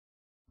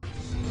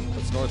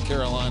It's North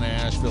Carolina,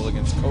 Asheville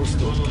against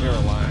Coastal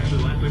Carolina.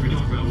 Actually, last thing we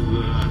talked about was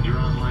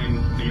Jerron Lane,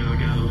 the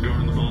guy that was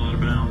guarding the ball out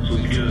of bounds. Was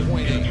good.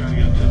 Trying to get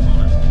a tip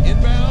on it.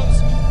 Inbounds,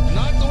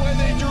 not the way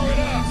they drew it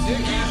up.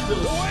 Dickey,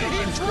 the way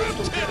he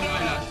dripped it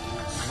up.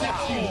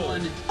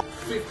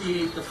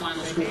 61-58, the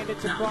final score.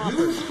 Now,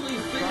 usually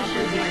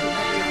finishes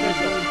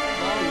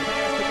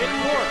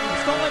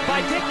stolen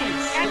by Dickey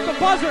at the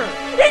buzzer.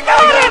 He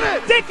got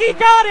it! Dickey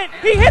got it!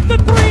 He hit the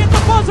three at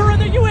the buzzer, and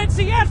the UNC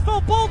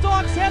Asheville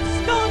Bulldogs have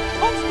stunned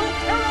Coastal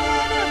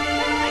Carolina,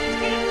 and I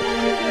can't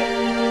believe it.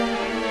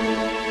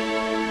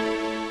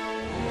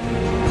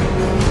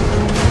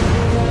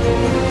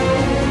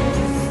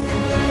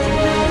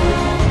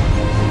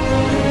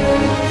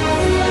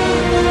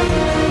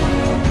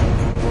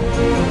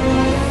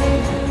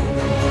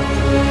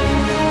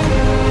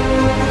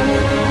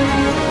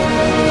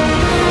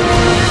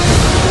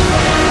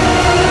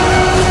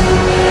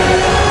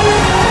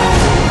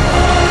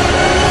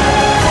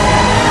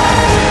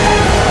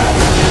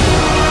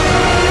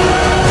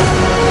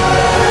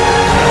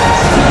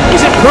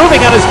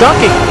 Improving on his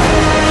dunking.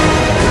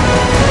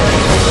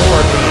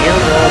 Forward, the air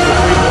ball for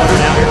three-pointer.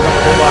 Now here comes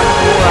the Bulldogs.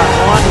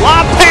 4-on-1.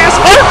 Lob pass.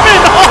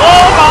 Hartman.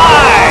 Oh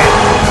my!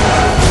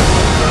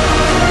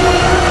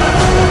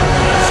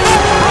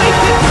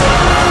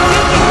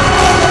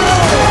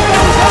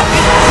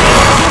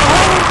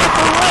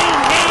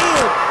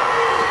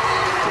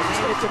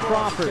 Hand it to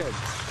Crawford.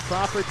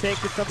 Crawford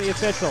takes it from the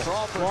official.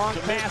 Long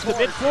pass to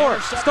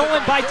mid-floor.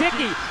 Stolen by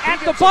Dickey at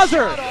the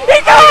buzzer.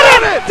 He got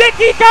it!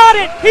 Dickey got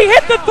it! He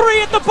hit the three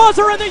at the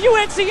buzzer, and the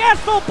UNC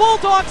Asheville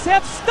Bulldogs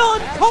have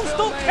stunned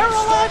Coastal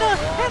Carolina,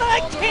 and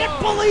I can't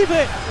believe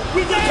it!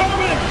 We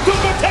determined to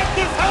protect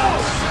this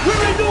house! We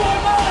renew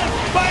our minds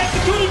by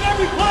executing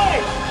every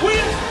play!